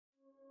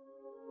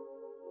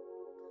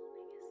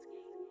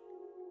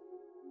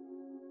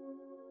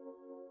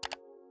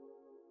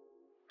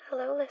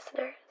Hello,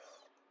 listeners,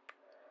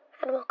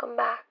 and welcome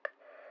back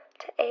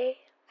to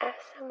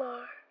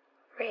ASMR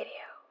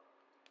Radio,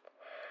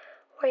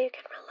 where you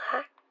can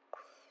relax,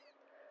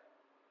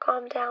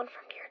 calm down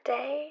from your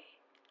day,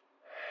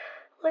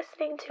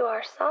 listening to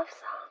our soft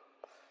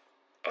songs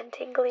and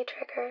tingly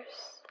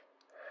triggers.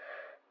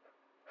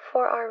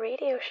 For our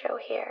radio show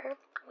here,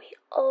 we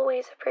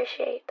always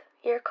appreciate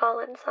your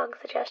call-in song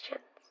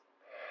suggestions,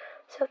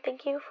 so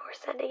thank you for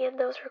sending in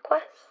those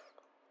requests.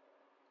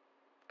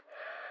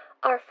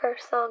 Our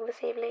first song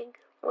this evening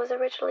was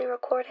originally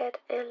recorded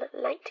in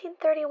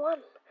 1931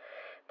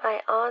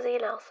 by Ozzie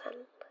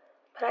Nelson,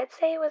 but I'd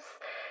say it was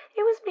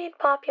made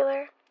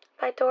popular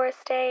by Doris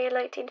Day in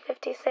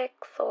 1956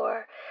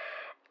 or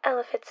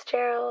Ella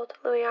Fitzgerald,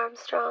 Louis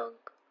Armstrong,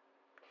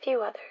 a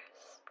few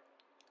others.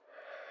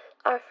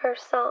 Our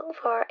first song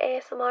for our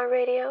ASMR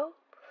radio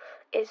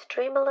is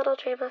Dream a Little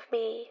Dream of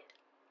Me.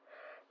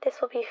 This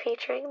will be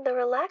featuring the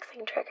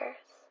relaxing triggers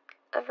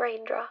of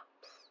Raindrops.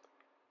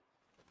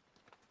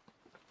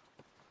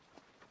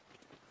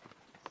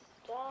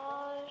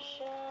 Stars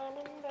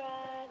shining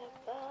bright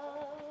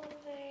above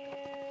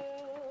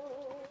you.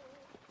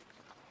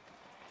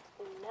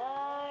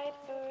 Night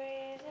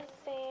breezes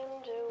seem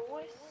to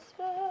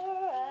whisper,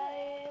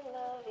 I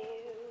love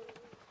you.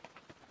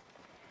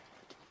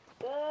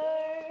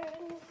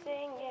 Birds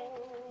singing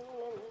in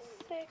the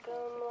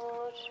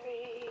sycamore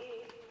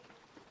tree.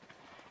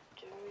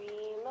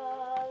 Dream a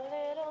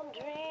little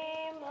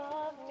dream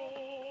of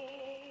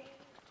me.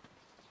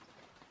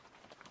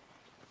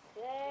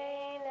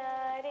 Say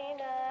nighty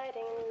night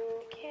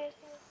and kiss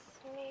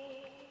me.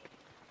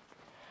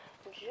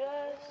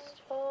 Just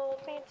hold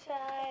me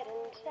tight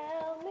and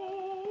tell me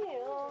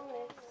you'll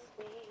miss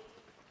me.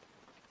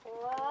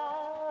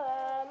 While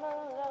I'm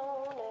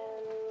alone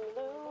and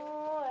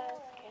blue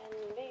as can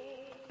be.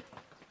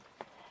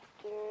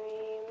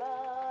 Dream a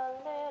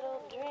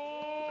little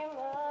dream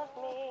of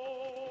me.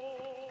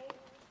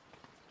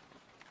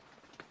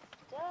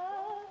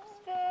 Dusk's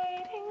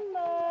fading,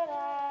 but I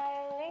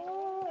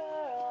linger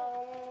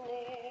on,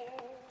 dear.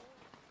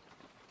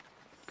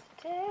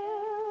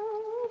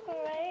 Still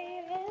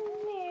craving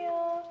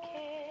your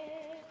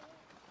kiss.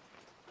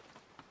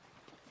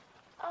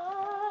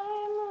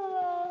 I'm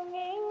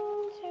longing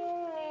to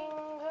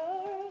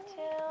linger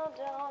till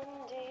dawn,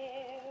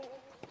 dear.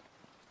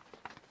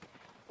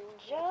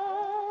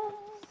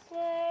 Just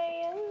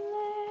saying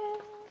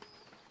this.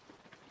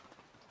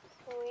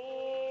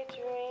 Sweet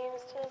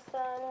dreams till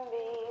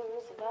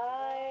sunbeams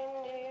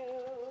find you.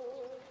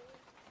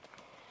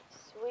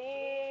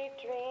 Sweet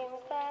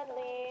dreams that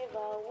leave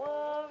our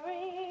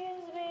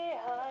worries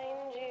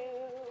behind you.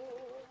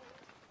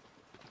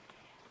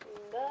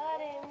 But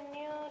in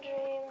your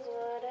dreams,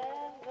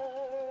 whatever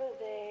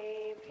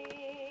they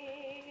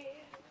be,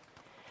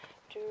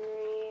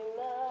 dream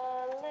a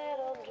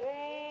little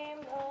dream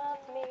of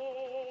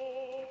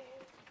me.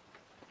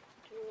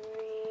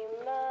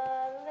 Dream a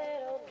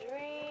little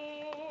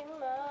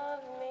dream of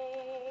me.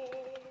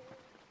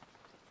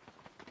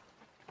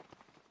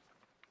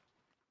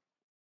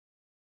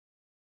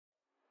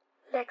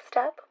 Next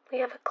up, we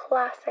have a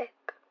classic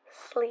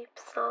sleep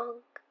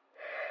song,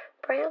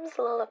 Brahms'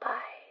 Lullaby.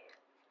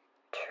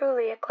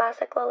 Truly a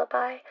classic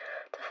lullaby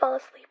to fall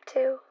asleep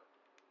to.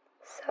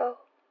 So,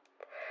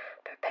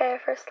 prepare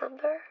for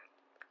slumber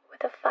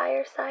with a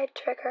fireside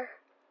trigger.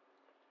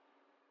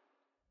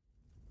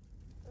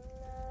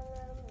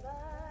 Lullaby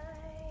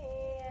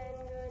and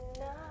good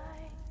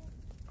night,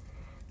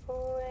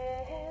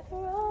 with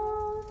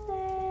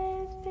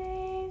roses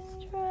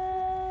bestrewed,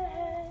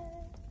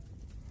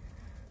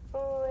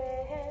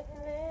 with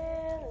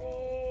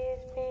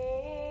lilies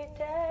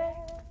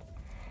bedecked,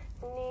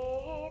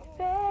 neat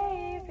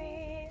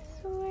baby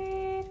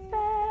sweet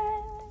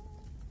bed.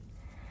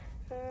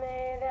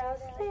 May thou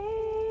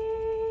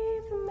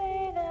sleep,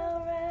 may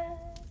thou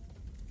rest,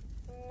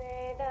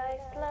 may thy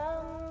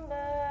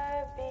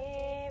slumber be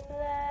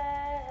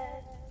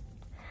blessed.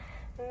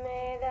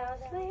 May thou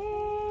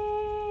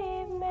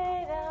sleep,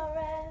 may thou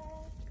rest,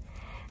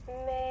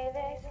 may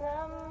thy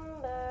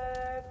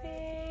slumber be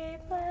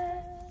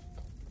blessed.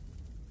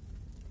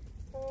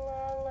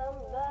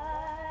 Lullaby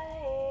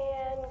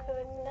and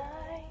good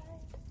night,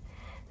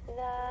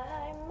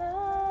 thy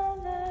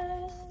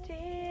mother's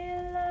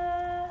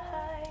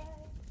delight.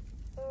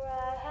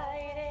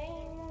 Bright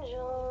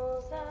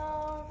angels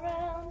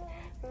around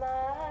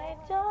my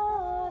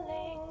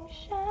darling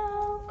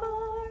shall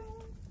guard.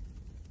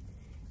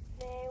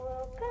 They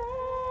will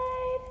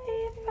guide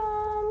thee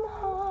from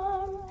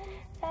harm.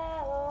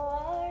 Thou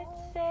art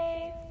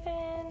safe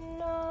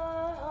in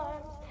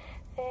arms.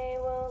 They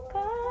will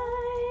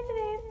guide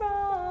thee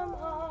from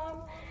harm.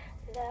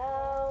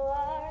 Thou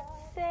art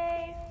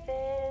safe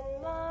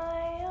in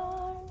my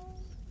arms.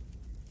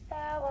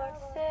 Thou art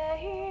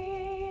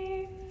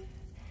safe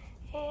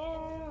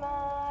in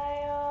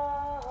my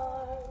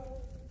arms.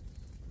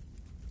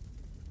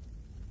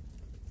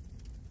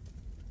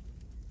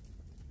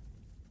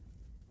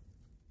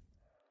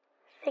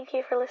 Thank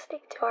you for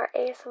listening to our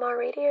ASMR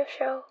radio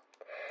show,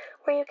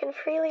 where you can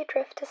freely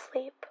drift to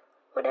sleep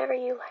whenever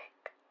you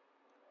like.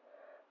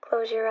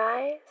 Close your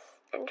eyes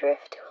and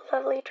drift to a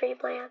lovely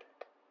dreamland.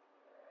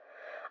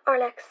 Our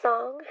next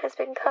song has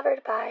been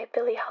covered by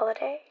Billie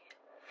Holiday,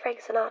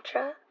 Frank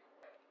Sinatra,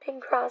 Bing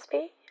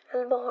Crosby,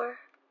 and more.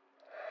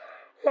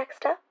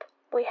 Next up,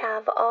 we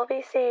have I'll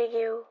Be Seeing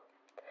You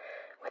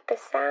with the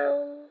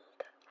sound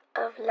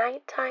of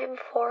nighttime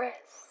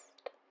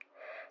forest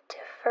to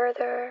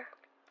further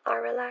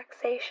our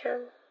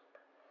relaxation.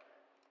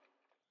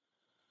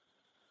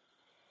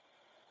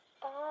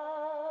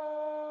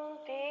 I'll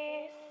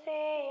be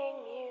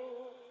seeing you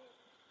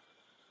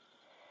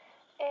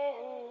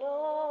in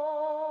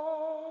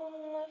all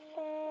the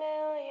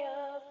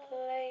familiar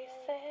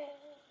places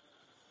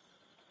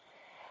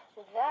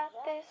that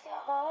this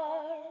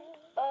heart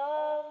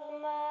of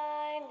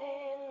mine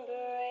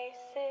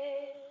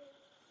embraces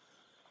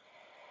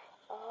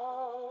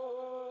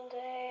all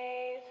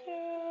day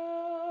through.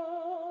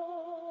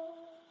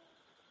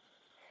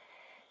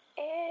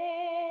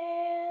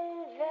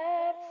 In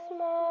that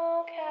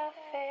small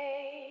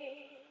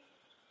cafe,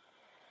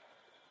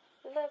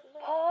 the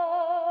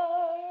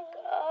park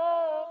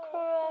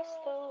across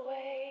the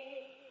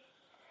way,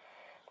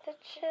 the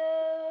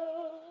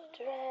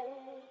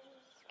children's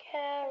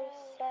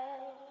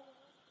carousel,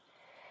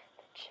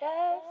 the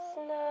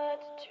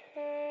chestnut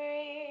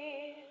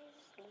trees,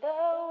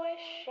 the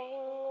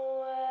wishing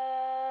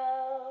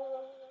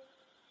well.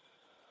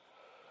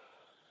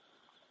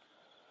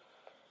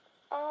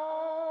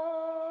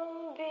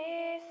 I'll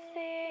be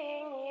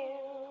seeing you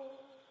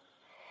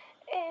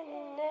in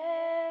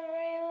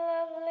every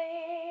lovely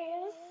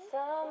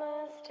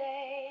summer's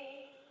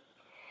day,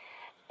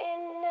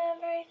 in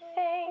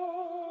everything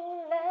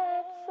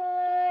that's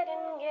light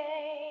and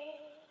gay.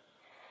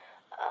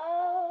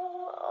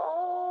 I'll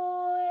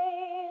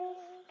always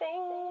think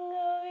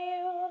of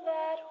you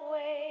that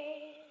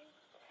way.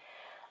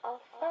 I'll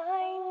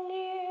find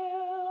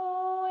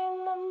you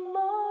in the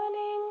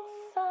morning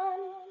sun,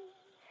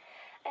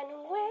 and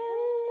when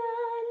the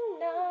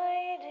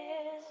night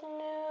is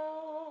new,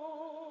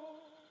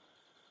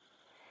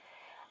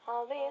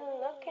 I'll be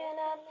looking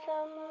at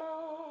the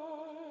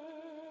moon,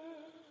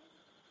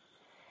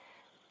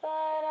 but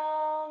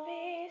I'll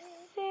be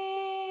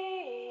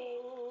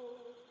seeing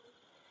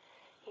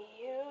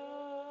you.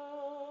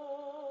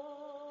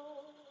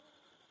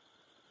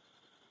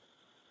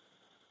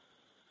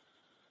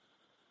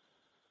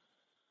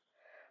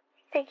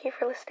 Thank you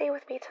for listening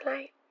with me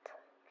tonight.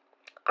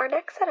 Our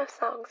next set of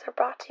songs are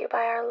brought to you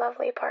by our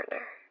lovely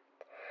partner,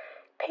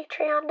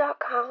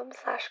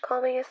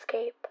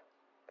 patreon.com/CalmingEscape,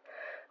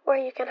 where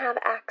you can have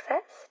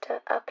access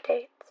to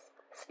updates,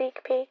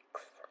 sneak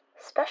peeks,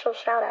 special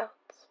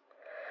shoutouts,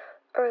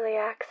 early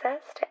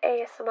access to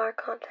ASMR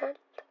content,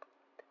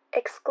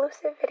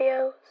 exclusive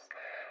videos,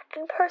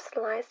 and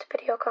personalized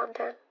video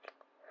content,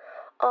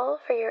 all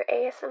for your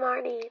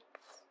ASMR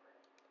needs.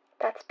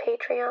 That's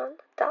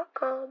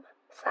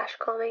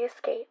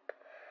patreon.com/CalmingEscape.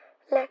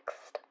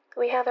 Next,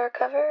 we have our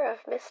cover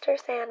of Mr.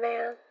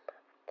 Sandman.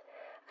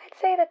 I'd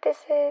say that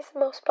this is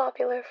most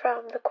popular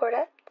from the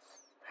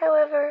quartets.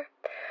 However,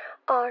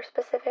 our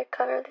specific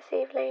cover this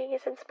evening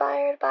is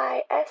inspired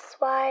by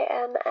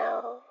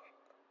SYML.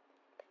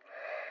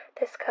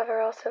 This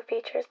cover also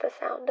features the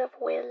sound of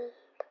wind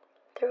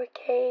through a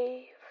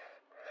cave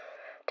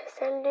to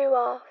send you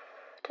off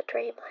to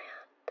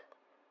dreamland.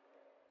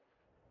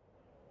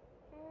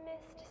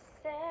 Mr.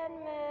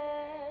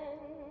 Sandman,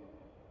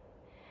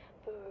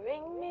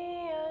 bring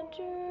me a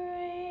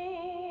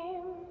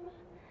dream.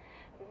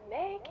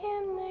 Make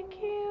him the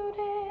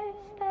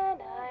cutest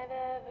that I've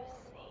ever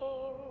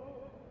seen.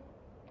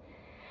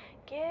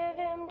 Give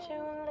him 2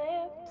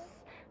 lips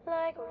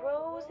like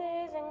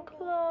roses and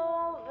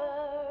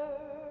clover.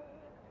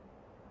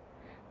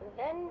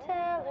 Then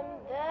tell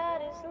him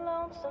that his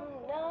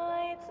lonesome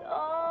nights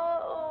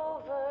are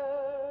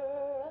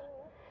over.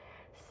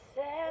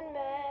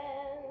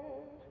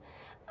 Sandman,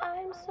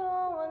 I'm so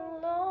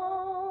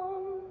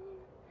alone.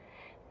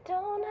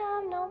 Don't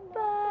have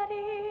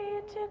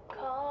nobody to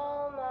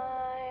call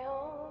my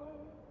own.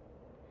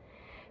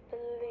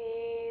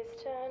 Please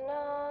turn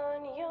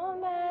on your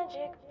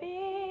magic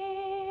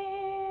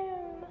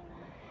beam.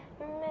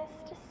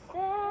 Mr.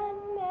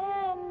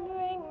 Sandman,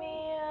 bring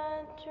me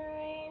a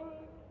dream.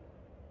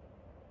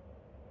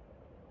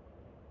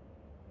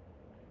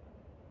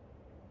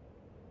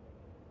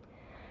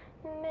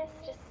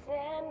 Mr.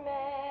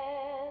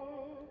 Sandman,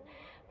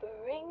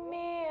 bring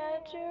me a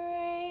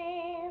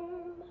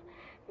dream.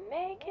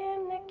 Make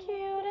him the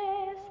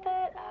cutest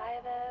that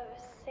I've ever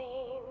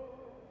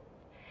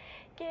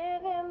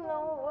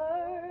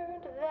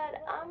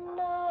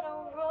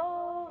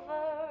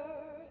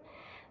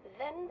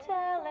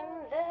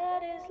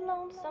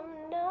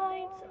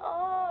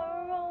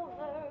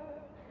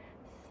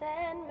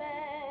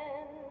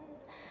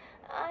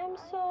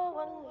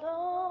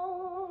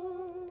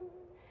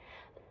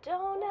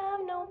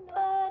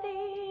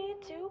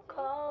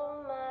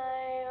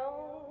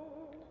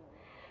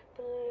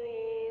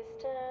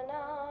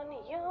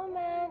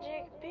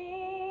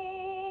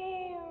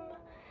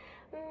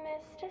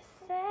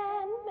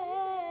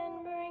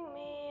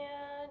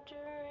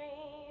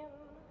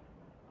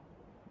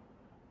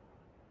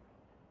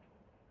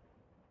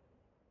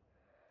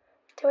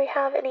Do we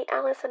have any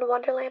Alice in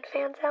Wonderland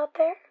fans out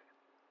there?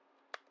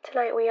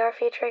 Tonight we are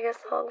featuring a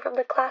song from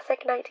the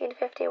classic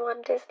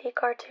 1951 Disney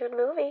cartoon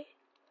movie,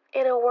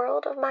 In a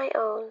World of My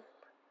Own.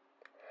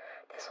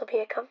 This will be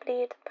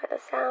accompanied by the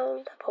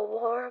sound of a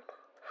warm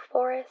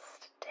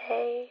forest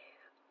day.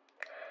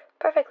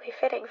 Perfectly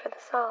fitting for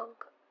the song.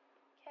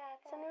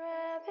 Cats and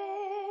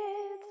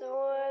rabbits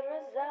would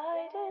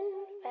reside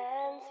in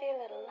fancy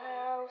little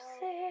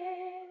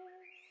houses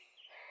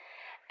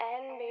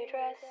and be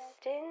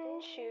dressed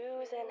in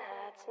shoes and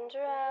hats and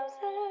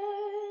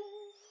trousers.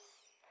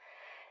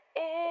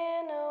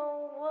 In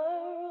a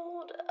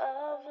world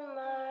of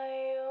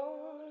my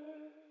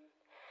own,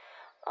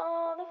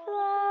 all the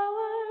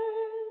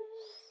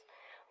flowers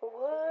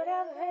would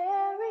have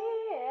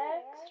very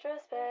extra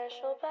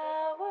special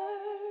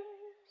powers.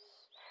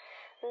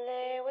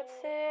 They would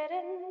sit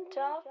and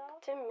talk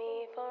to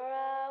me for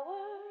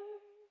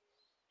hours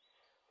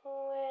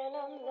when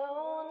I'm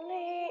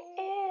lonely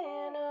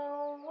in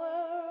a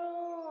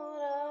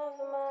world of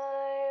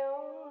my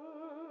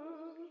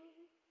own.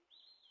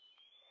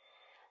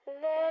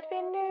 There'd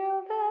be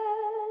new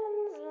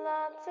bands,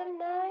 lots of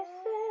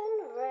nice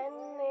and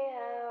friendly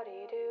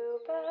howdy-do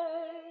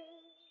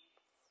birds.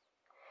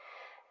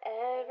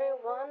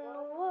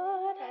 Everyone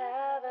would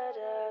have a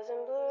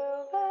dozen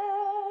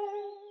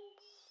bluebirds.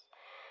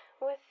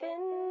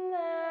 Within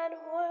that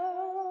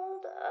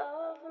world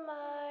of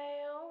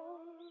my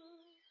own,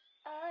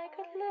 I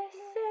could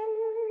listen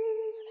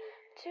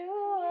to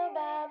a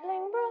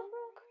babbling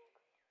brook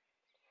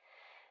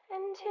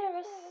and hear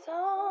a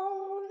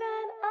song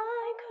that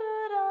I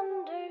could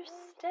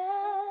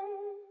understand.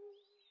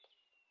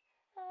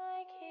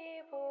 I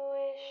keep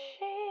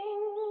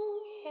wishing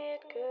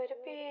it could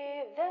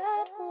be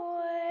that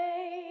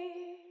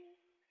way,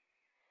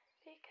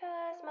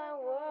 because my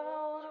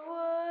world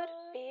would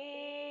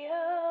be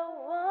a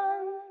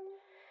wonderland.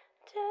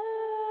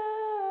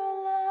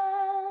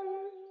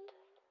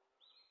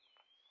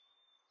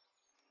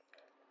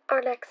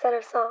 Our next set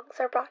of songs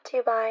are brought to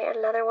you by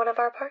another one of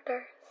our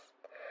partners,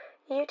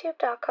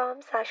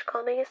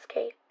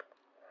 youtube.com/CalmingEscape,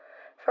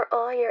 for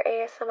all your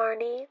ASMR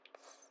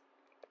needs,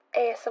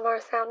 ASMR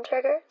sound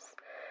triggers,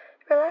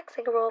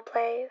 relaxing role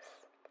plays,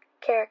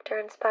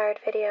 character-inspired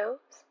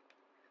videos,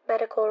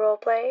 medical role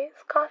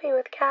plays, coffee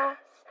with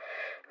Cass,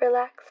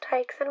 relaxed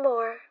hikes, and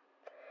more.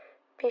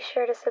 Be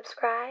sure to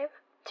subscribe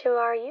to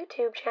our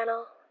YouTube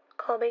channel,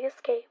 Calming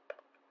Escape.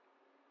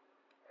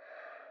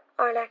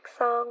 Our next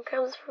song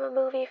comes from a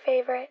movie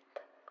favorite.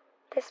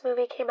 This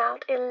movie came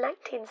out in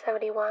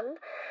 1971,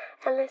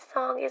 and this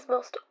song is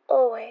most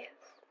always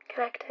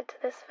connected to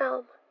this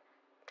film.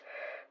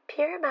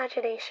 Pure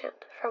Imagination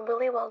from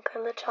Willy Wonka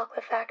and the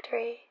Chocolate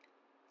Factory.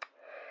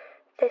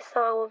 This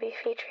song will be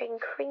featuring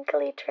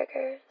crinkly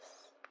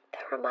triggers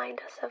that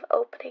remind us of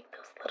opening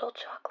those little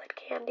chocolate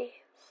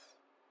candies.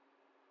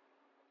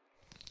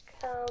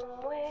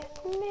 Come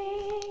with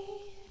me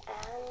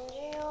and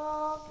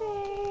you'll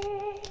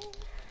be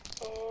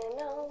in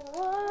a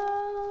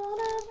world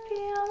of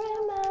pure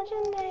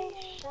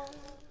imagination.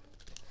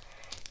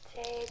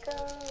 Take a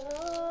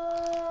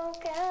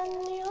look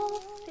and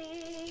you'll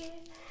see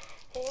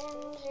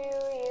into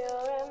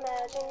your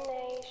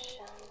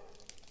imagination.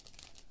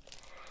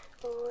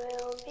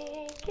 We'll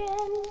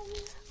begin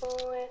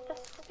with a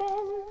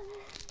spin,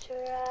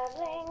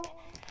 traveling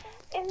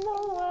in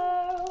the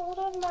world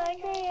of my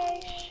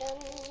creation.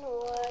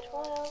 What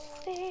we'll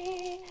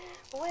see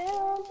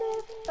will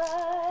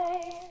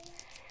defy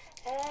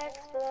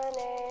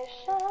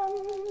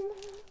explanation.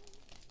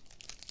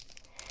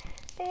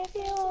 If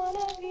you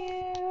wanna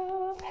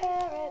view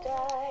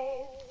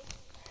paradise,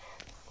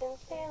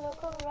 simply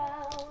look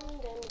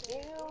around and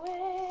view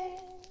it.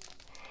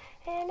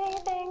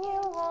 Anything you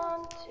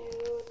want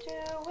to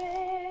do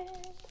it.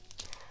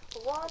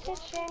 Want to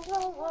change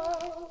the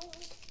world?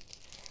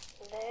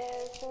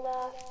 There's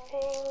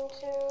nothing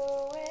to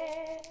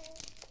it.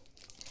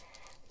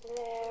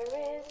 There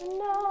is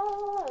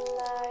no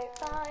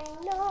life I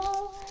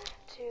know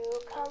to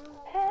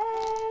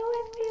compare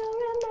with pure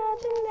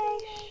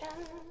imagination.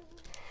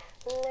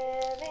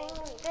 Living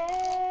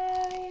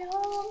there,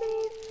 you'll be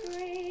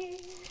free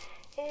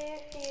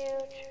if you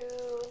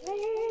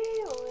truly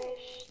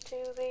wish to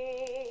be.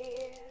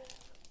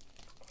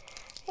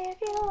 If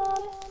you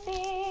want to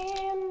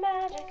see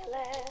magic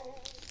land,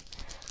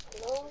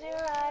 close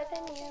your eyes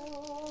and you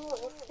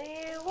will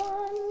see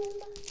one.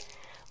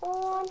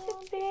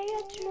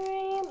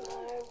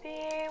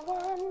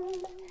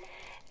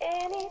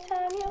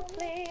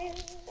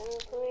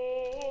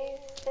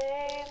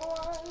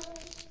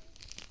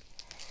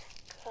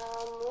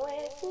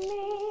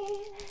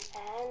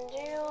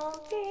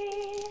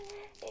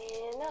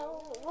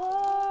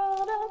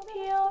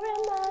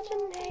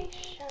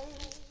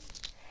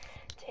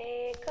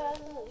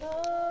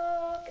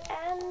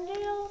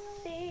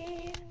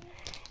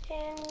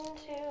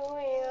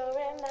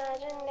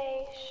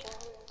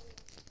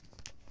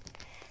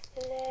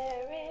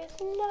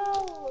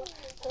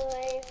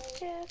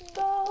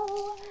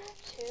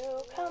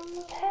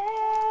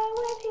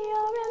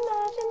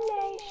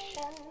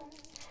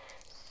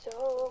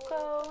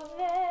 go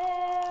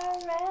there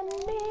and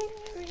be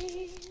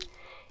free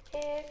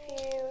if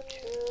you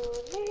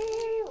truly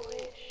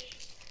wish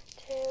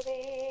to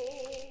be.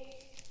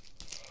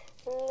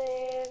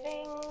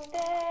 Living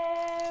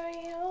there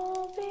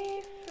you'll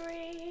be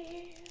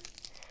free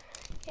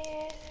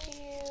if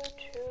you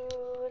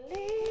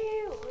truly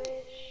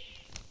wish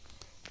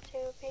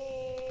to be.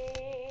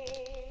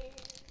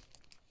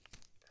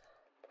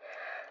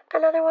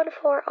 Another one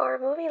for our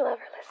movie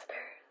lover listeners.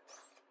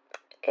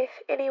 If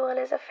anyone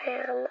is a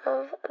fan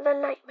of The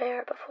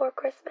Nightmare Before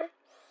Christmas,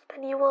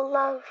 then you will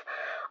love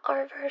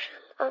our version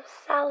of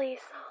Sally's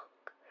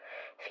song,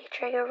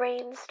 featuring a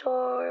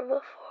rainstorm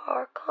for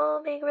our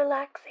calming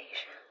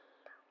relaxation.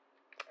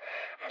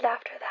 And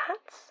after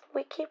that,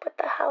 we keep with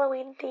the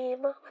Halloween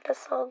theme with a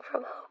song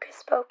from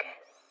Hocus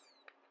Pocus.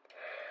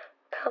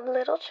 Come,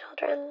 little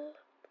children,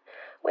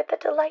 with the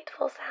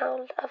delightful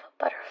sound of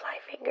butterfly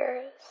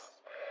fingers,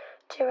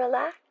 to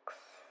relax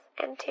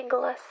and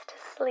tingle us to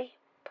sleep.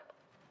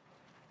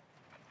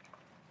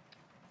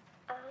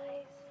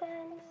 I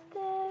sense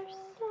there's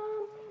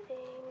something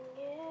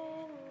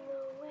in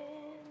the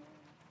wind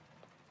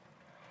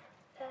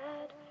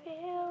that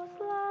feels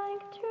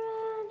like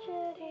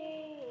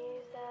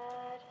tragedies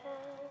at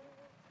hand.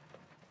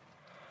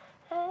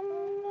 And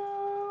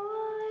though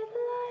I'd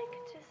like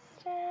to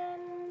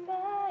stand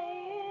by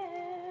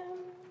him,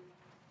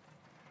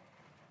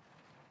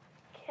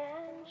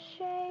 can't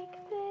shake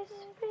this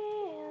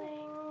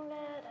feeling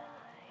that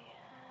I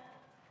have.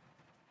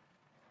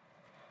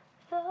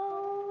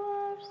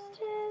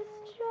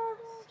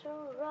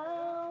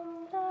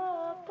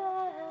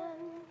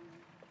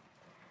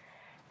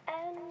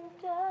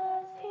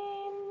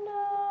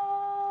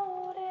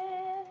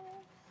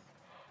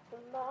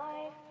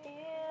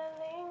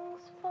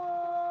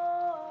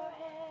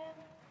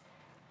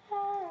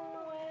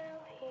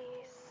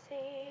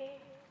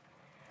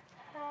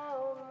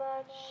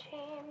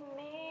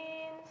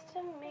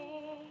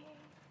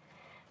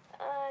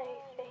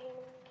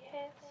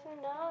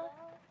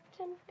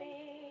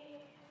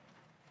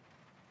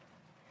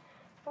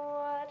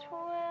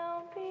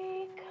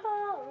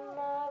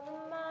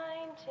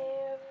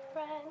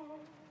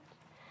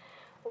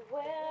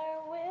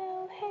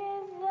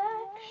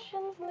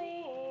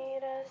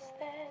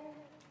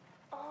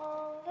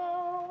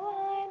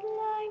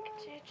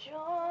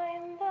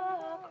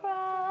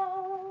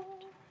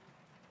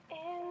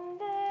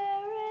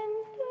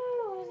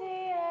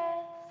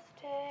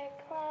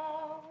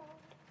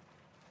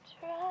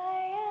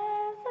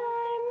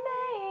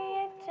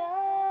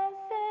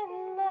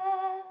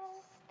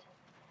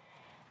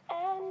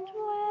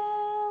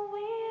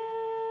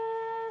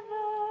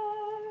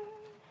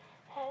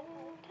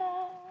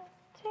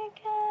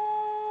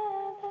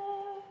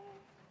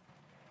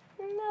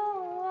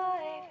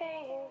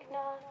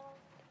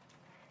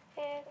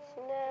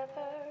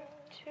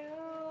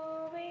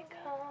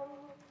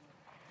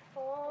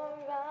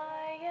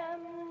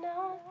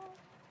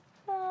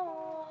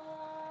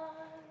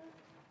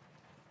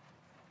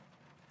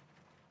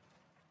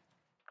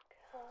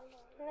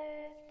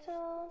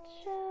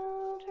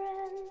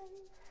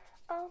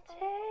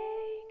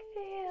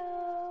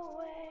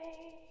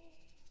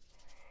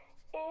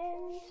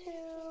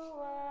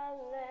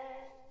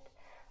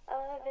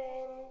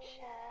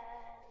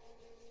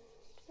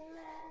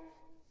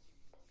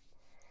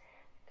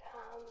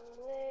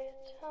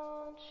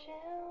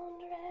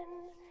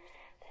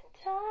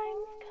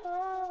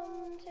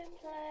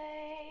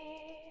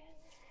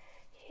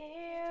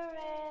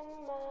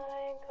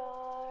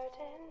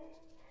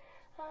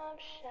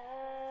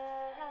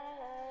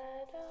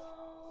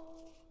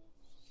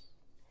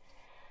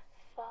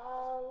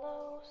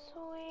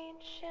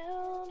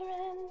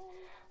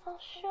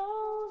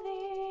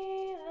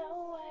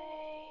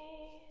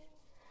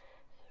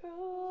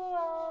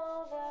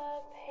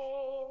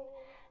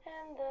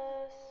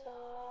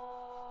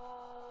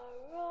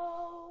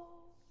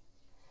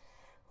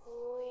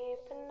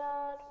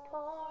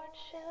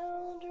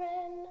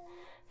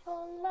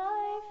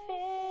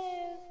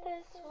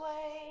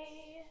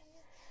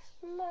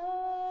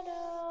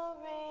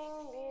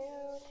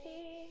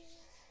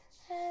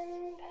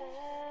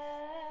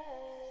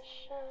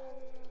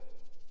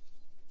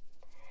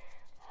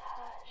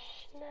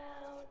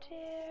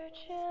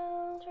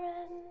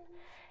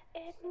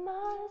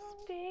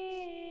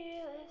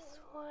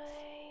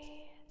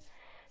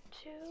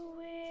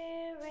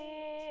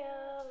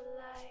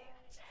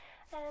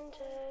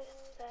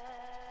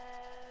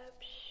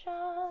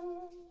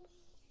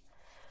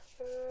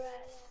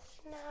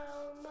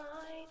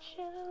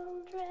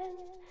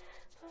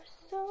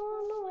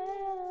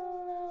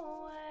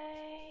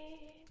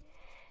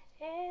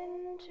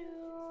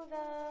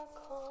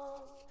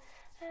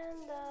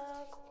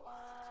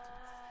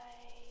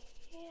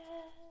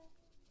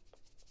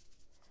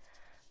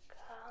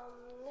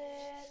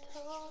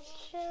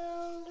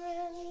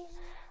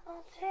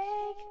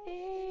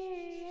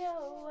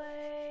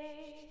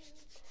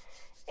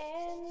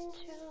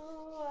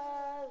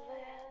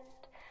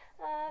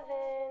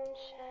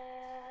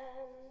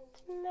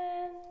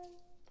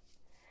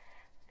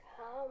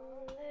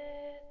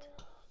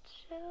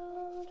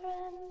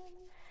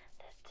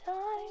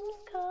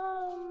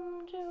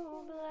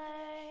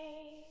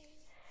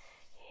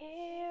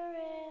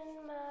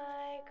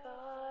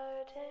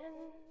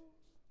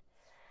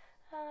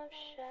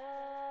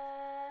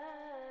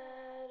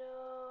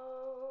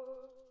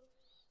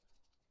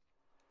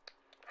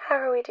 How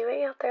are we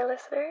doing out there,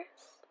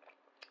 listeners?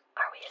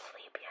 Are we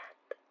asleep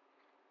yet?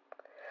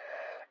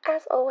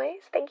 As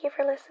always, thank you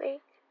for listening.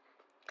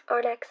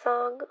 Our next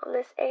song on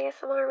this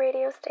ASMR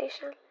radio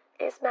station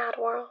is Mad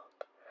World,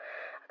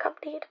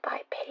 accompanied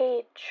by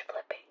page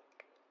flipping.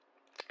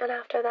 And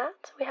after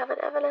that, we have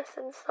an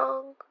Evanescence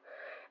song,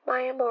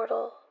 My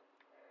Immortal,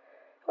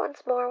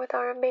 once more with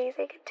our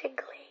amazing and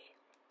tingly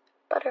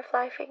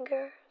butterfly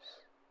fingers.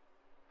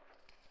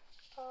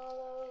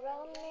 All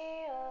around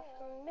me are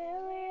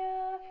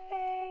familiar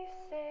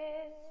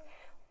faces,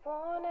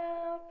 worn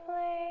out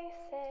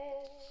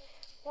places,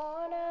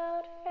 worn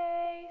out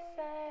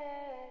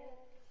faces,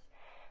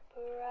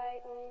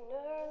 bright and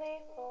early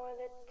for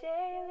the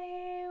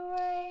daily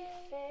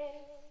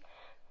races,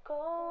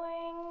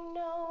 going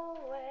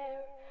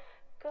nowhere,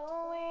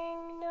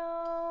 going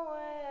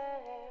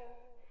nowhere,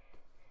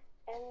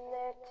 and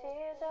their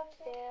tears are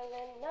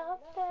filling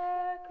up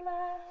their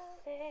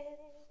glasses.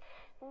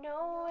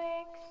 No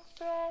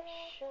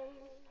expression,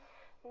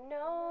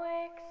 no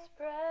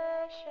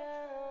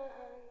expression.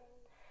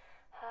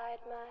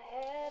 Hide my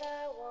head,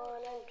 I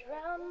wanna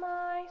drown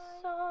my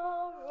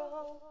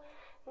sorrow.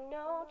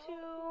 No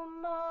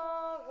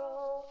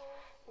tomorrow,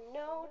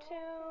 no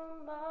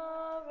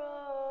tomorrow.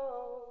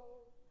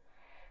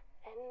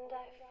 And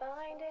I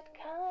find it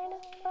kind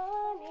of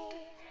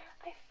funny,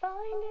 I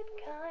find it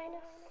kind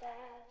of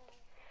sad.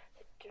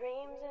 The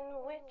dreams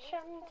in which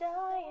I'm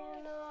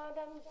dying are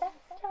the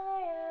best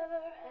I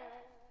ever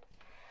had.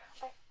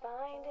 I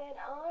find it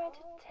hard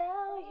to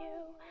tell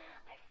you,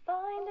 I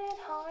find it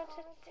hard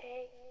to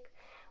take.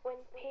 When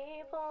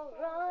people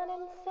run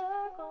in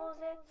circles,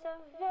 it's a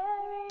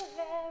very,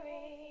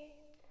 very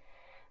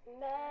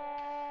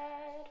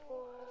mad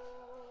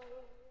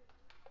world.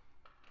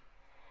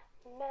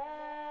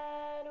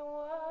 Mad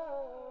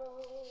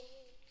world.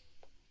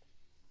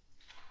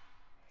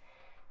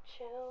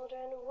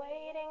 Children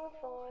waiting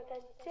for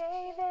the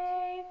day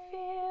they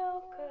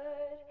feel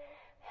good.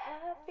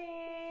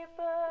 Happy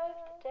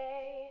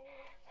birthday,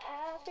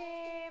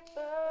 happy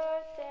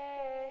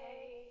birthday.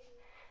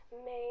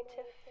 Made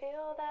to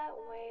feel that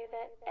way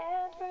that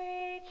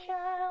every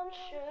child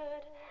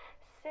should.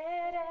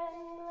 Sit and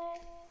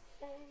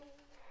listen,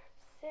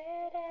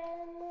 sit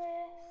and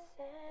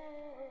listen.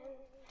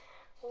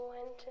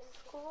 Went to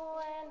school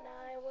and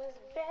I was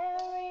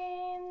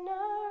very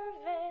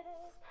nervous.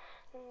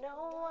 No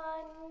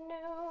one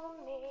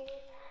knew me,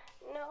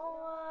 no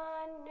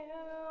one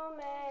knew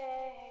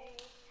me.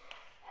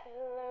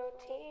 Hello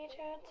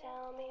teacher,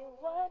 tell me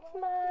what's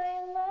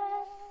my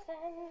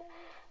lesson.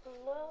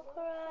 Look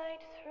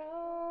right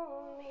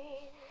through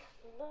me,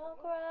 look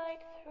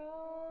right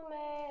through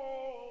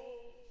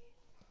me.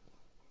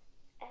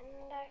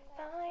 And I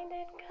find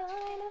it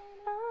kind of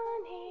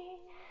funny,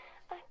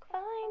 I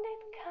find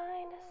it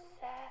kind of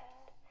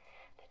sad.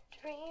 The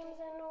dreams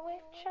in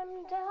which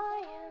I'm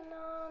dying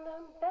are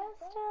the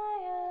best I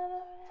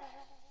ever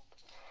had.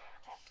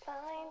 I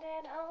find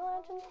it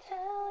hard to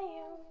tell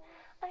you,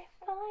 I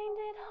find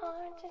it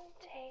hard to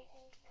take.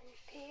 When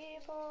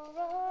people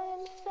run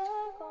in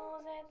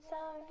circles, it's a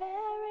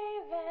very,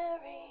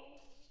 very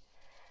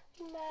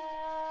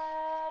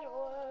mad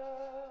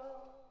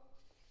world.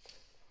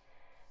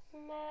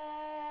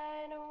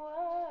 Mad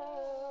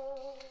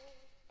world.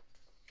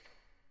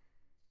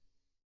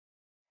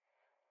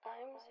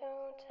 I'm so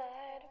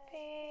tired of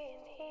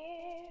being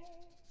here,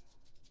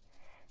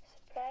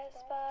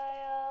 suppressed by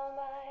all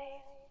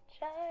my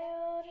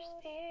childish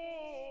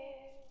fears.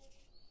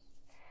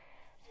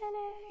 And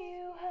if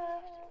you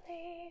have to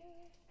leave,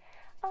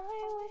 I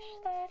wish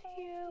that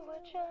you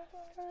would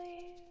just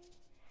leave.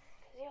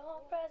 'Cause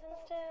your presence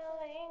still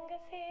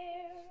lingers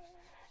here,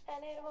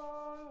 and it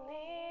won't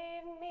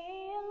leave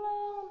me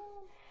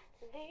alone.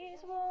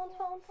 These wounds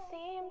won't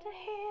seem to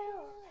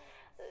heal.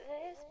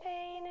 This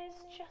pain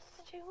is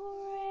just too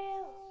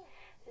real.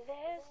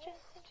 There's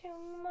just too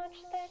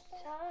much that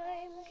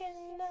time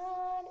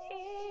cannot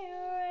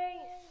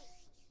erase.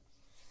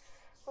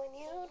 When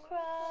you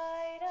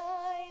cried,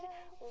 I'd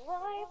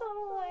wipe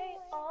away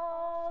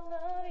all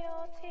of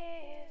your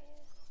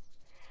tears.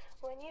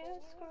 When you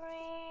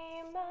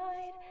scream,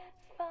 I'd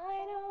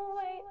fight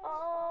away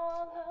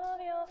all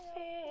of your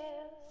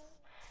fears.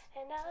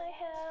 And I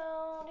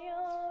held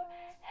your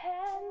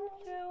hand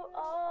through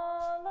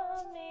all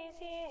of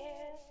these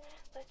years,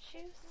 but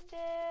you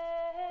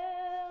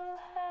still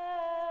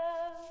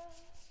have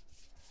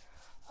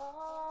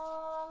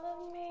all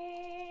of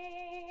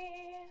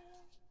me.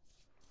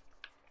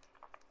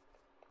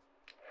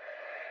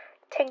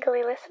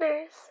 Tingly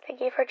listeners, thank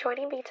you for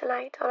joining me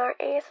tonight on our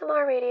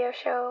ASMR radio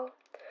show.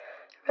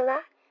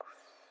 Relax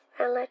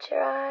and let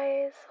your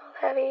eyes fall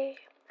heavy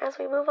as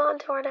we move on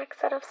to our next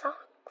set of songs.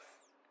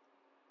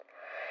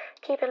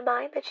 Keep in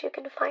mind that you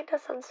can find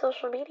us on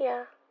social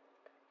media,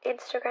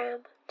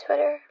 Instagram,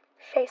 Twitter,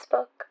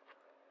 Facebook,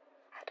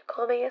 at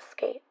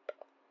CalmingEscape.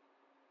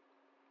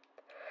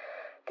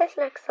 This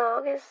next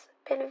song has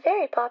been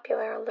very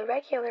popular on the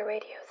regular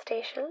radio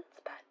stations,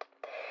 but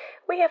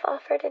we have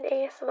offered an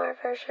ASMR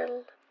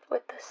version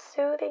with the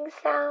soothing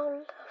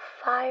sound of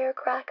fire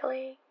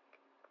crackling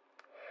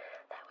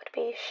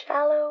might be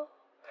shallow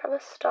from a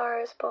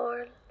star is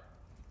born.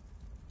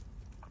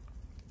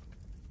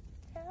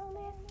 Tell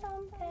me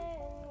something,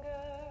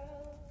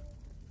 girl.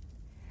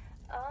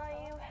 Are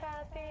you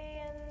happy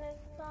in this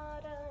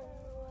modern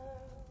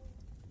world?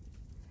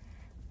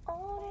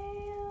 Or do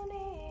you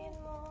need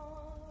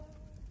more?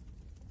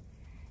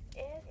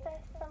 Is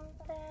there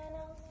something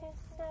else you're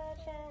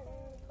searching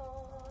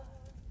for?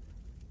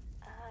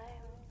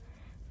 I'm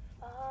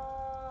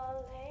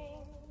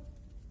falling.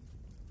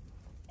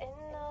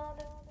 In all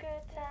the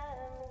good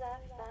times I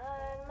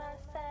find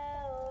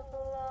myself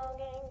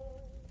longing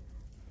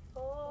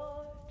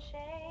for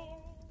change.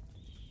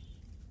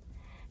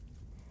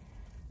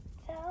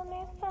 Tell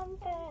me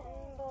something,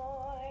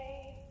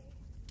 boy.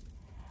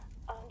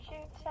 Aren't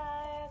you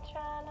tired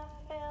trying to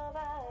fill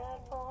that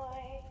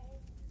void?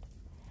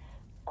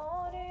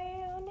 Or do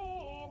you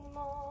need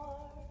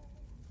more?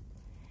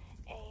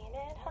 Ain't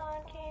it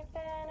hard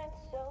keeping it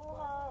so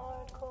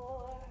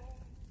hardcore?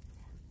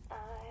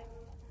 I'm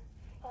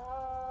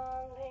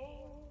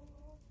falling.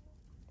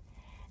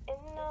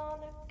 In all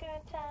the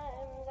good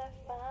times I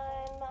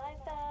find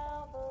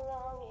myself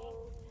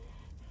longing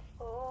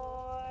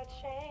for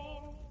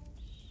change.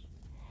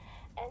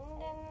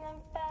 And in the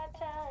bad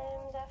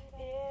times I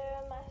fear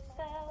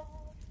myself.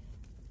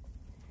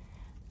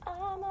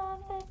 I'm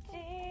off the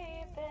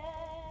deep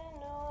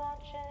end,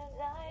 watch as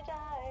I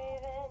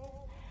dive in.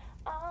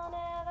 I'll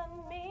never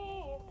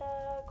meet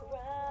the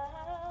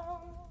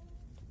ground.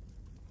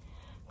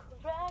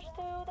 Crash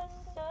through the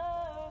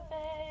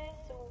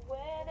surface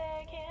where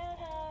they can't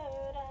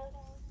hurt us.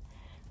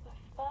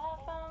 We're far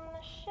from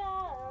the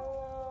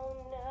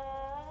shallow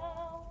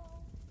now.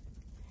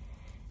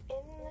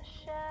 In the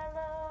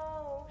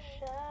shallow,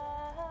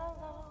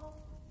 shallow.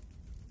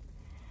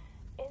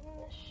 In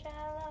the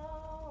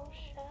shallow,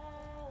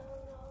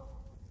 shallow.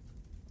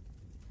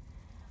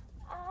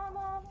 I'm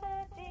off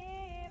the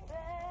deep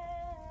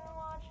end,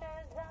 watch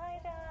as I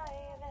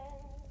dive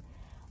in.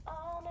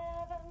 I'll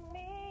never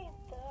meet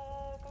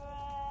the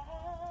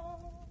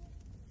ground.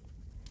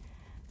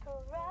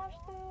 Crash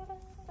through the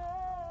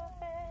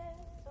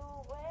surface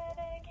where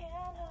they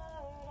can't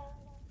hurt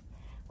us.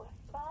 We're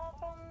far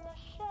from the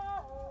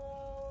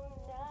shallow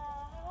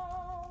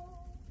now.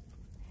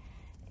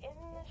 In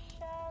the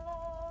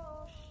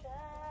shallow,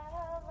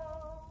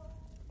 shallow.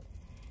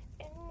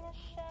 In the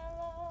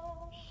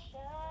shallow,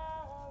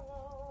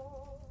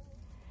 shallow.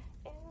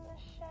 In the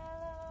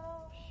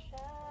shallow,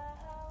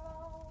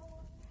 shallow.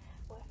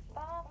 We're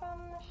far from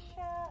the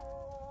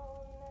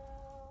shallow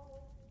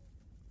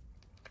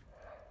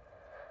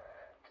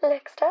now.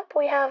 Next up,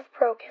 we have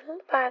Broken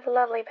by the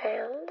Lovely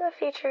Band,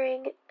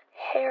 featuring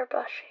hair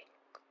brushing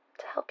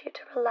to help you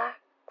to relax,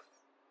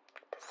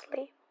 to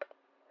sleep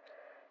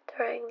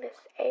during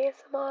this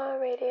ASMR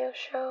radio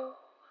show.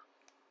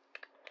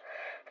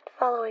 And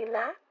following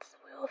that,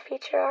 we will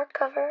feature our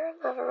cover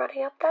of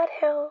Running Up That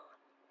Hill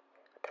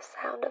with the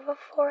sound of a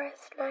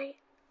forest night.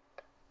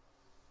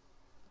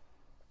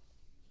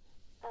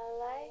 I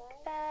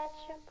like that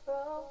you're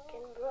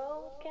broken,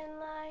 broken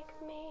like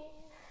me.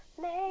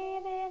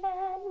 Maybe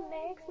that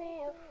makes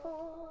me a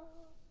fool.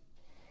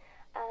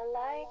 I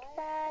like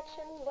that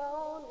you're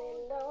lonely,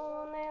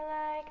 lonely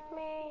like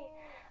me.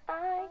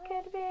 I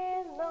could be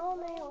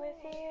lonely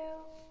with you.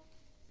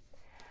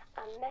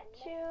 I met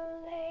you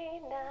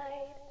late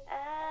night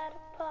at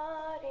a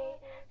party.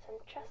 Some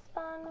trust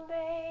fund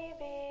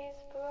babies,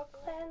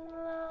 Brooklyn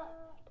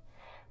loft.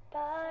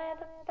 By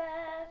the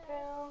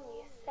bathroom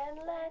you said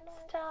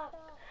let's talk,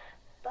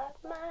 but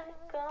my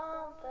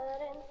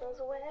confidence was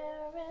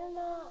wearing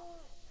off.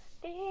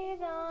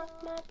 These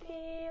aren't my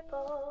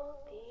people,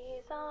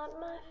 these aren't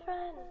my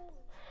friends.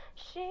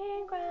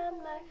 She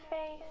grabbed my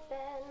face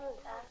and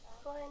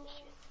that's when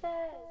she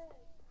said,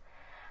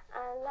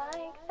 I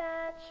like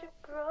that you're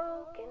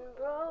broken,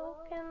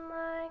 broken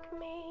like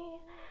me.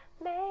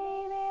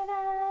 Maybe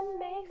that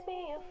makes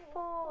me a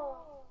fool.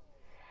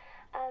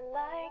 I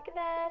like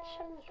that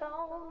you're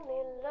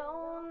lonely,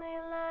 lonely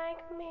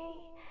like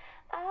me.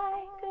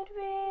 I could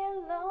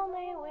be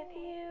lonely with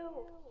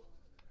you.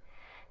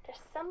 There's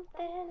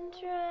something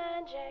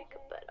tragic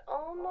but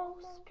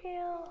almost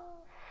pure.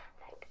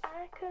 Think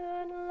I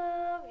could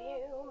love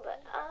you,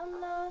 but I'm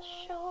not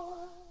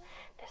sure.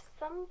 There's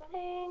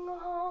something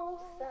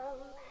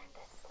wholesome,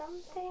 there's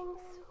something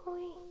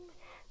sweet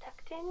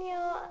tucked in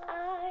your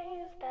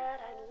eyes that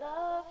I'd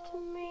love to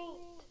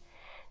meet.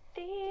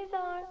 These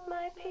aren't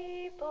my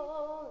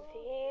people,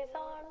 these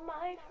aren't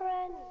my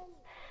friends.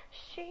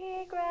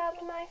 She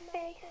grabbed my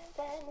face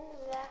and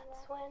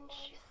that's when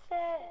she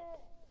said,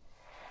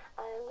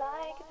 I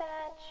like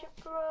that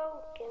you're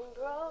broken,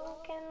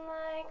 broken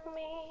like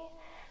me.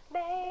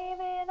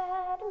 Baby,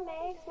 that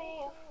makes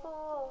me a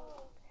fool.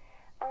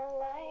 I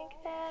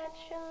like that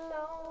you're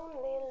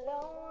lonely,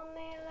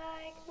 lonely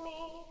like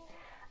me.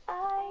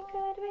 I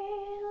could be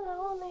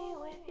lonely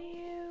with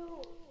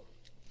you.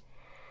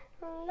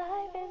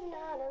 Life is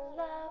not a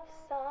love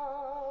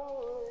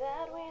song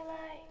that we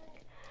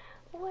like.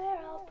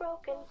 We're all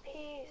broken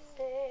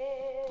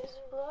pieces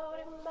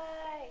floating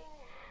by.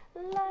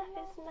 Life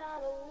is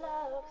not a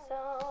love love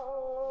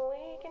song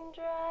we can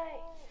try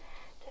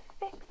to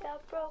fix our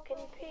broken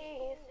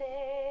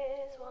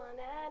pieces one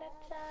at a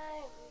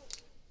time.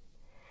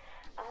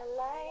 I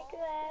like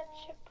that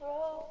you're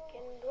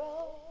broken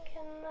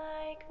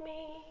like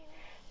me.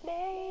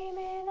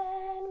 Maybe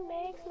that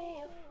makes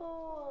me a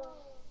fool.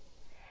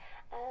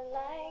 I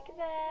like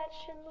that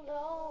you're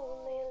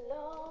lonely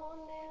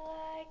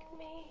like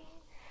me.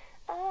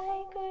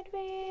 I could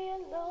be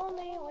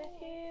lonely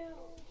with you.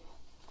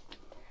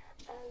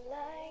 I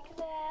like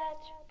that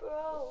you're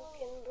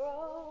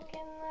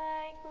broken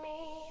like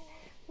me.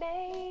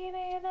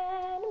 Maybe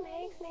that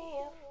makes me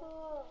a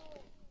fool.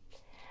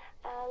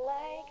 I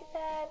like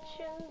that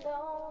you're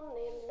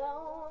lonely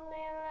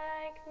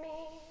like me.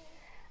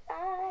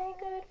 I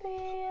could be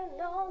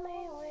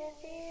lonely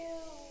with you.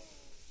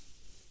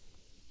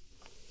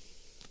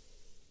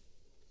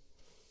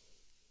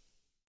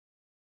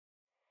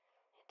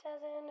 It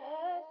doesn't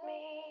hurt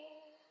me.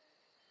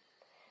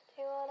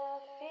 Do you wanna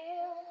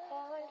feel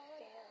how it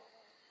feels?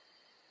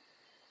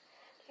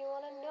 Do you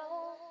wanna know?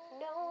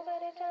 No,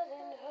 but it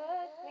doesn't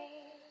hurt me.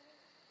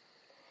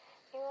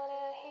 You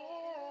wanna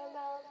hear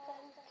about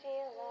that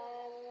deal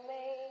I'm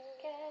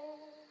making?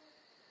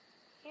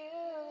 You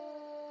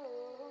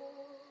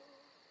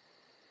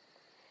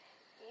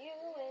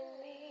and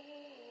me.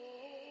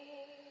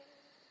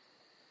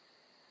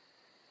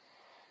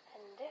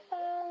 And if I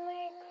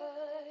only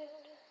could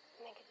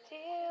make a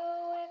deal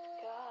with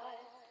God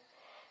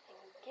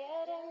and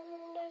get him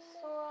to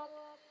swap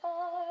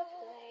our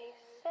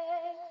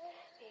places,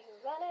 be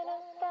running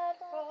up that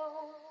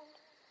road,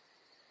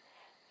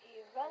 be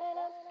running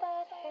up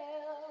that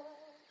hill,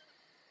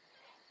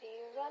 be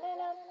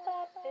running up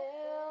that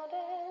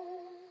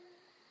building.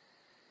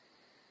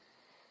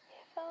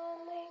 If I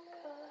only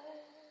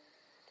could.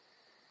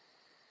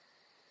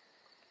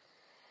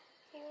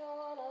 You don't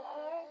wanna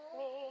hurt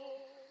me.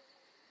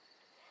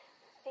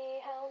 See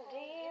how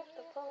deep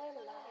the bullet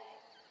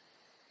lies.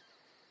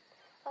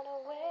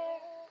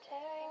 Unaware,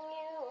 tearing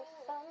you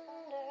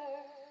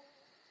asunder.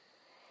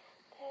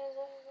 There's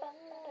a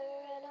thunder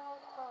in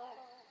our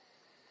hearts,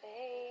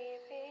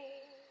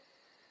 baby.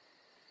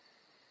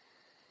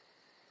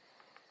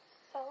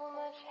 So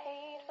much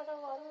hate for the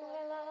ones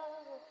we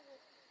love.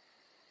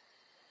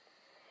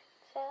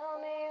 Tell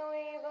me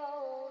we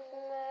both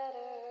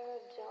matter,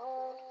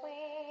 don't we?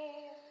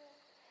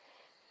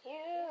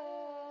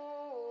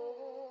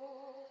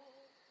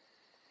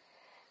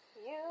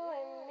 You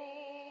and me.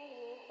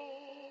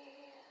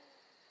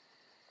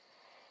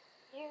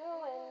 You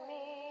and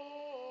me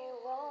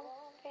won't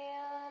be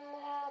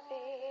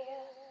unhappy.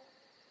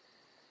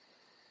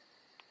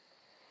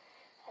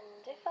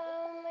 And if I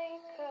only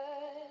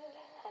could,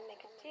 I'd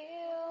make a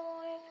deal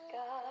with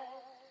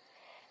God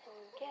and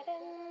get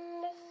him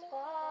to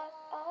swap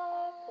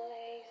our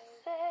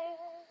places.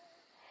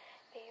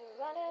 Be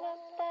running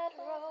up that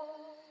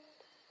road,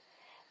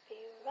 be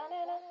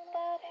running up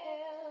that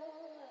hill,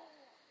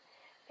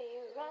 be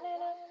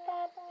running up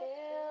that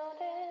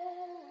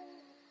building.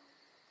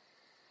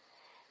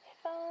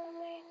 If I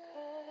only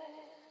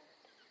could.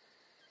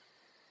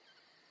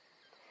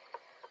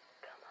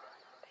 Come on,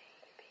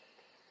 baby.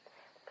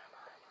 Come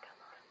on,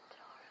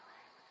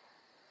 darling.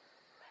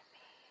 Let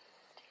me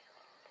steal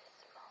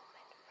this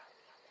moment from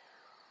you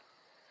now.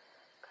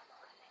 Come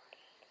on,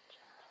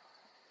 angel.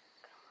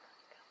 Come on,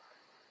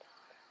 darling.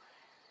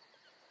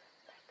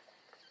 Let's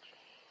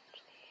exchange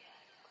the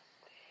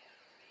experience.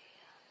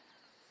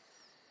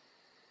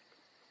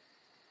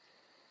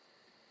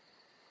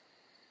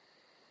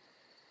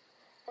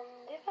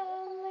 And if I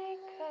only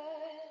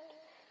could,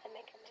 I'd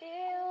make a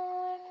deal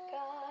with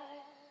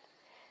God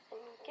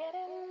and get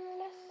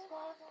him to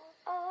swap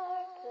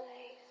our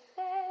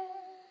places.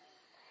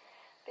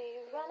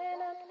 Be running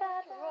up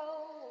that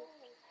road,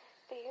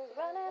 be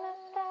running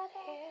up that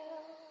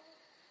hill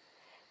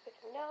with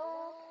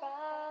no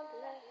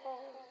problem.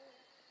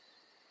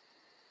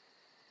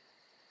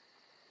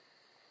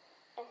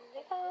 And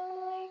if I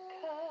only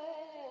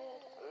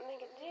could, I'd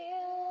make a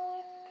deal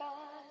with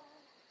God,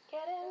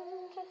 get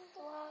him to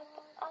swap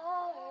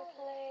our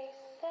places.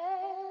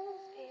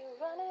 Be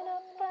running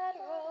up that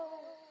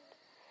road,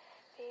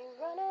 be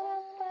running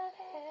up that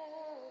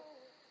hill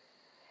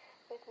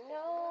with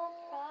no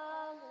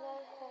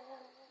problem.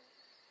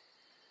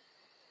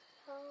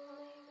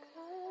 Only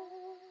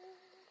could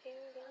be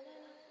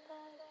running up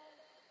that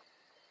hill.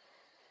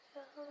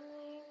 If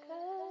only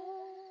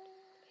could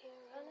be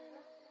running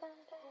up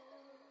that hill.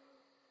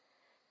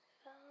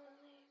 If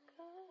only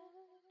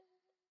could.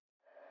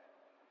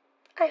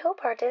 I hope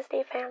our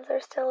Disney fans are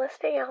still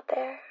listening out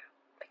there,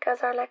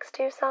 because our next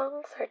two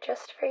songs are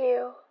just for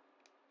you.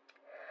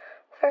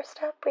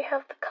 First up, we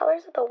have The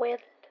Colors of the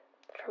Wind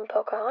from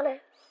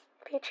Pocahontas,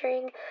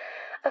 featuring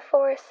a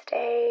Forest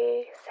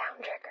Day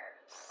sound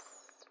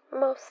triggers.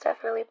 Most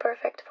definitely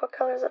perfect for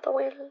Colors of the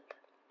Wind.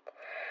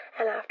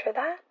 And after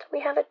that,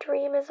 we have A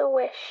Dream is a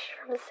Wish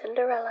from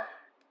Cinderella,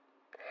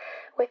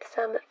 with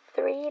some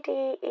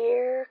 3D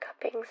ear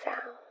cupping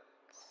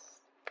sounds.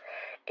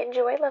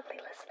 Enjoy, lovely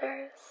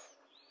listeners.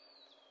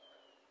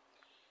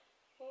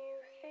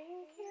 You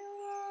think you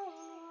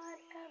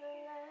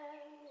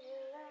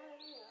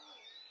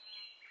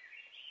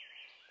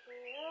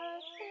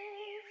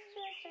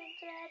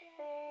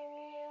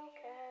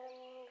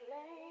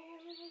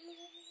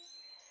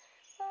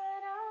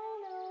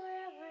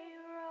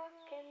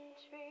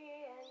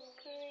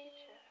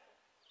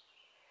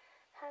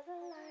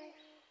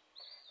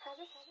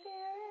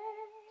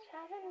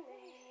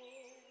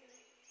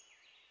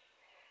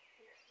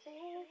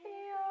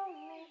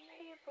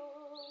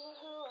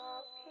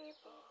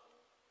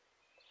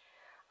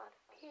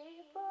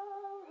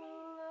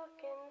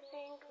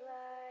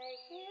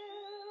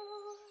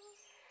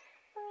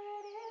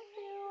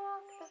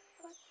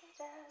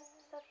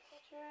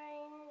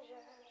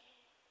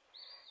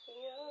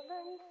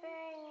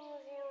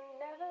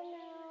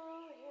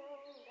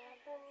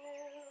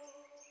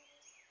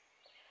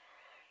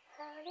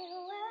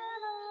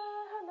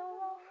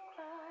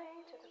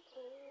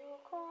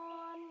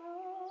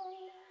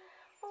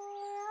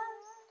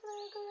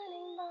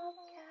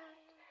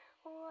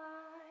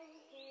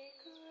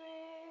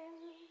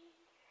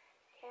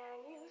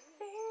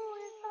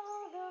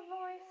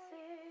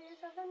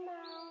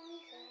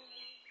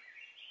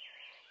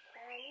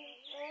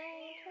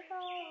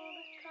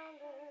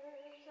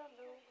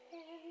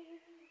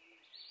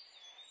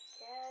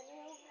Can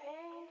you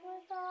paint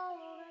with all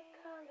the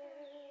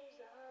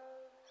colors of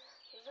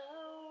the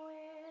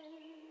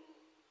wind?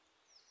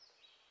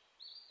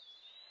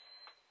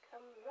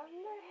 Come run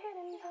the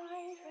hidden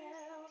pine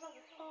trails of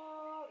the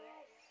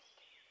forest.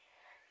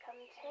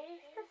 Come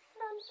taste the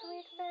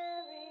sun-sweet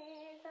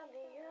berries of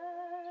the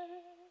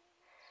earth.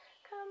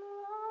 Come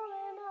roll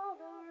in all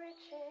the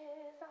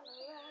riches all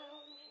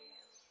around you.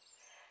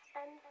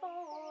 And for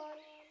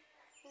once,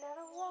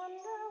 never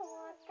wonder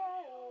what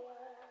they're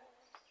worth.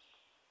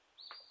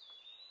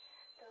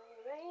 The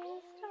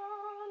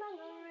rainstorm and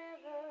the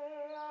river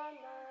are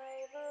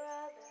my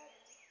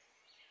brothers.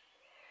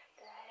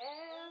 The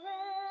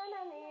heron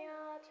and the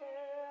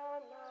otter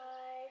are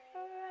my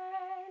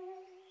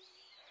friends.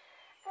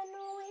 And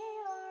we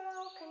are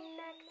all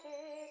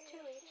connected to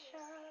each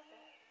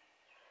other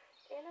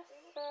in a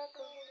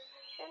circle,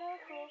 in a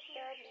hoop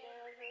that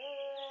never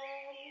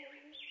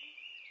ends.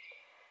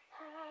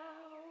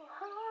 How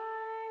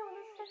high will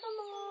the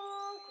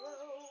sycamore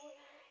grow?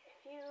 If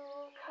you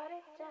cut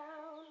it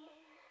down,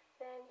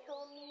 then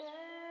you'll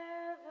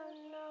never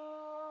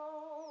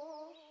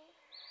know.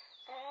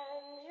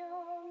 And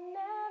you'll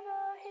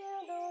never hear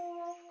the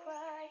wolf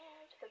cry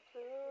to the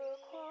blue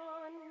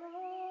corn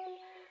moon,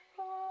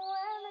 for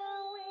whether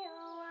we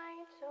are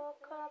white or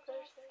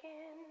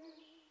copper-skinned,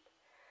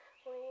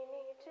 we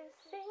need to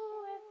sing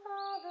with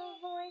all the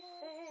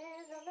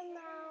voices of the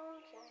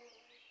mountains.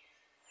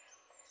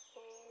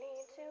 We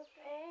need to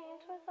paint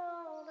with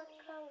all the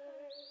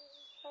colors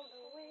of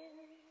the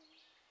wind.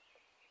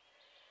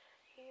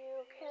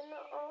 You can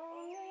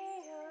own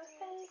the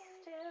earth and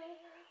still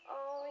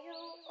all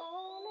you'll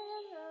own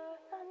is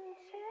earth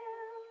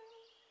until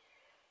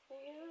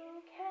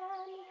you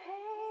can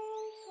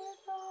paint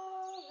with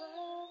all the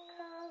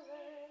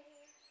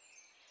colors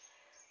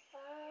of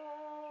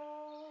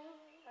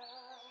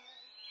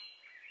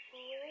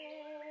the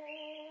wind.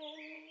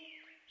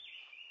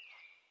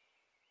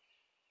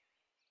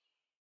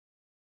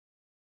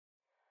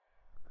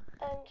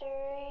 A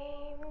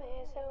dream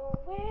is a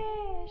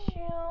wish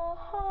your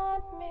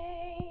heart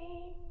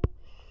makes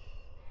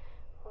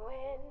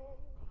when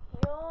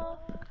you're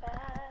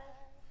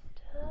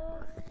fast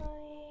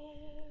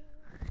asleep.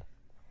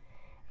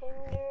 In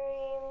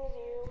dreams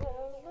you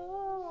will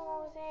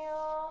lose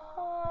your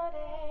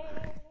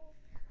heartache.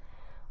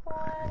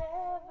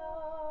 Whatever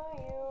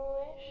you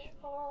wish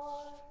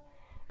for,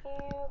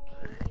 you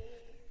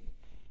keep.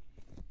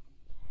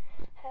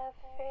 Have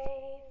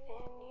faith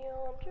in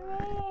your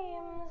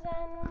dreams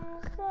and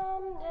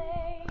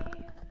someday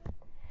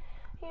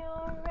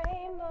your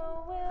rainbow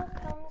will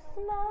come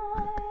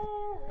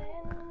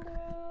smiling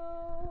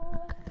through.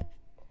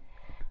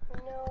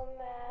 No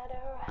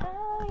matter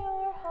how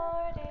your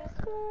heart is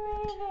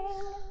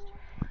grieving,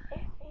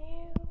 if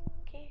you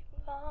keep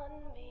on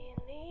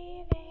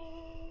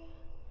believing,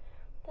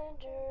 the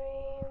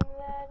dream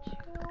that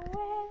you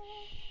wish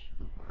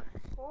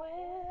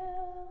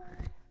will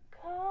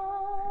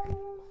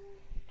come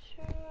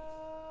true.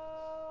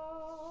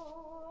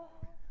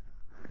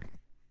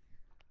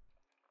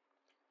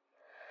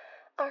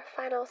 Our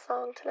final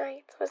song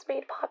tonight was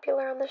made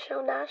popular on the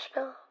show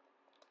Nashville.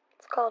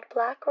 It's called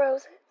Black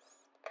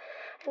Roses,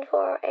 and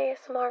for our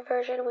ASMR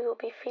version we will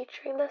be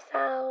featuring the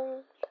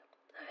sound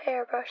of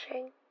hair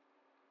brushing.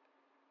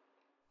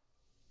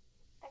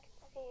 I can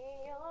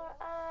see your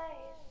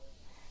eyes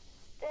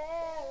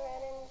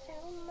staring into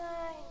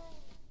mine,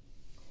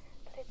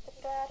 but it's a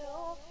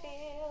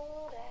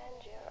battlefield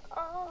and you're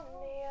on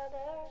the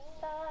other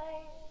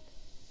side.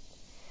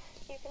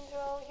 You can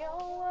throw your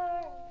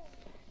words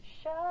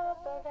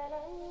sharper than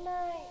a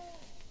knife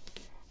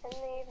and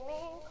leave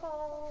me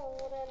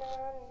cold in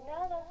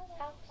another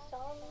house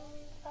on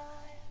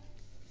fire.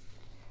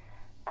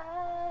 I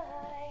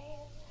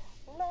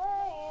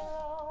lay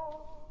low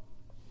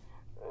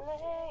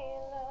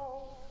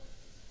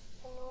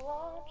and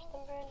watch the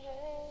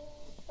bridges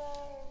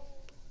burn.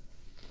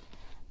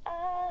 I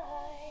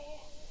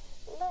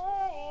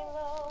lay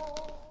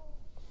low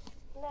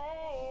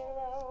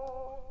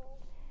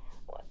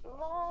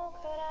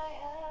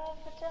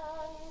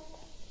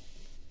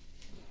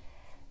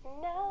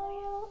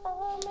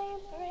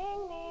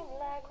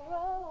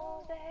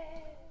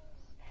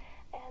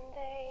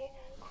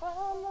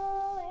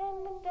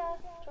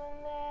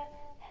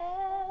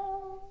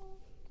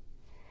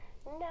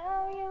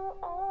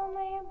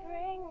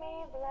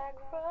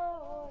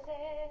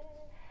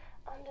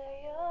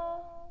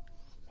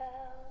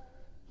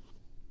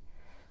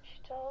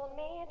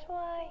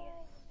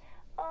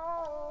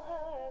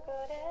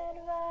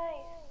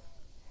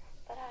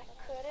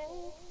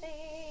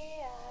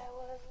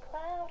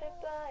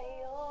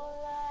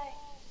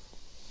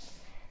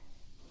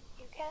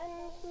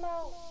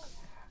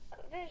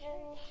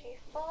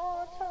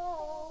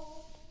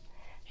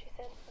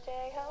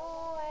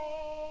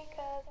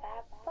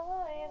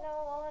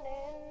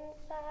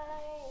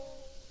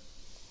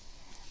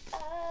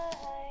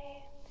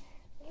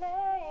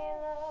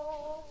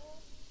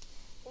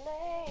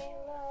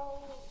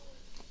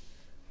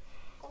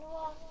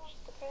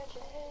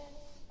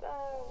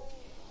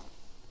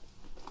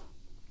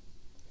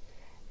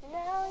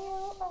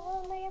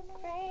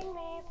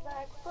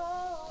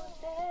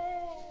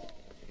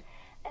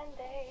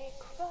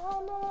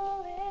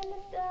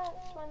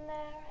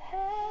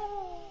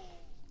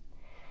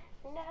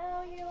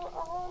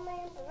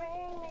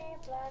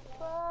like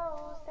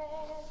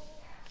roses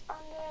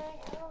under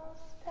your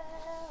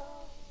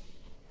spell.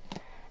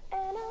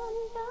 And I'm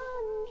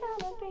done trying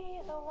to be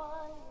the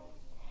one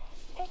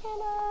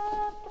picking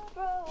up the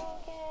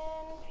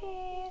broken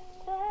pieces.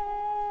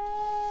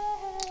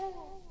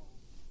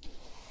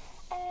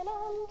 And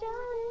I'm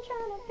done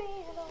trying to be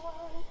the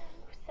one who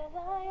says I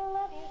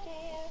love you,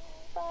 dear,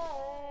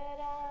 but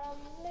I'm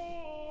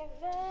leaving.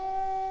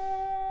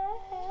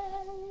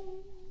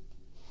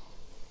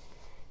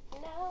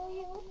 Now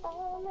you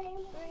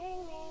only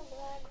bring me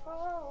black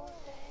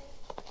roses,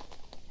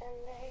 and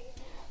they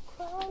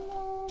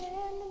crumble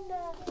in the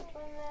dust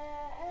when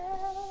they're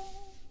held.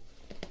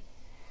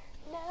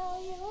 Now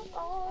you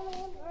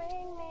only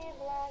bring me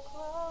black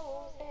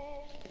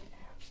roses,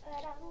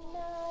 but I'm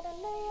not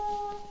under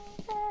your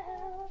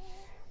spell.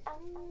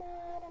 I'm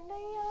not under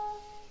your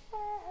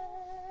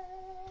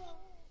spell.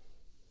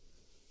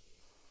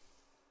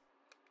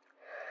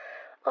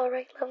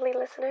 Alright, lovely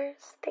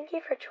listeners, thank you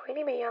for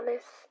joining me on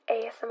this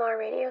ASMR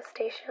radio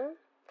station.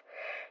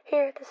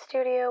 Here at the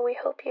studio, we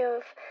hope you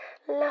have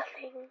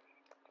nothing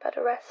but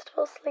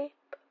restful sleep,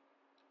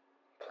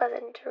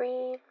 pleasant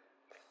dreams.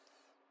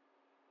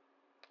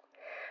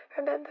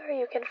 Remember,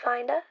 you can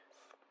find us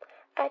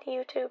at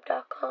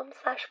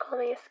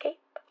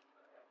youtube.com/CalmingEscape.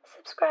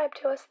 Subscribe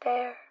to us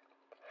there.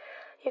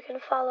 You can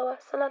follow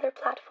us on other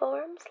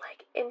platforms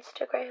like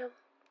Instagram,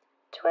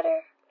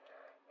 Twitter,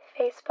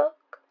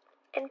 Facebook,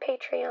 and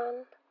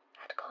Patreon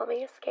at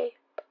CalmingEscape.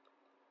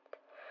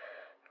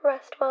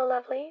 Rest well,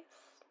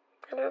 lovelies,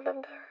 and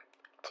remember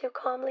to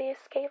calmly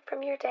escape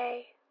from your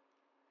day.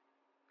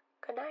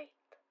 Good night.